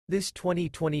This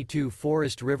 2022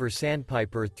 Forest River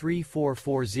Sandpiper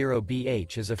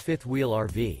 3440BH is a fifth-wheel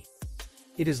RV.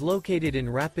 It is located in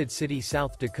Rapid City,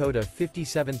 South Dakota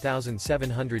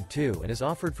 57702 and is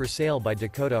offered for sale by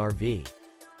Dakota RV.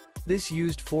 This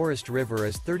used Forest River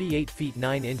is 38 feet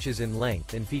 9 inches in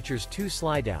length and features 2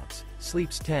 slideouts,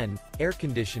 sleeps 10, air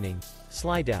conditioning,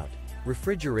 slide-out,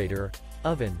 refrigerator,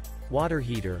 oven, water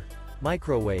heater,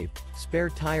 microwave, spare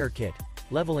tire kit,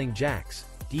 leveling jacks,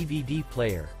 DVD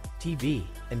player, TV,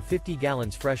 and 50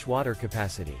 gallons fresh water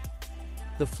capacity.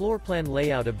 The floor plan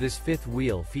layout of this fifth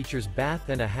wheel features bath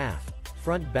and a half,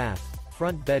 front bath,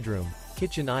 front bedroom,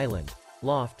 kitchen island,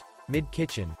 loft,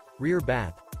 mid-kitchen, rear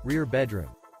bath, rear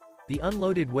bedroom. The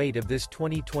unloaded weight of this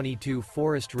 2022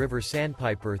 Forest River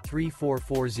Sandpiper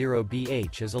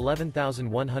 3440BH is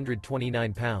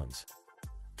 11,129 pounds.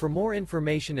 For more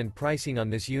information and pricing on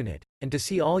this unit, and to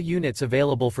see all units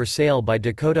available for sale by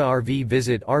Dakota RV,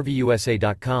 visit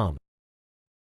RVUSA.com.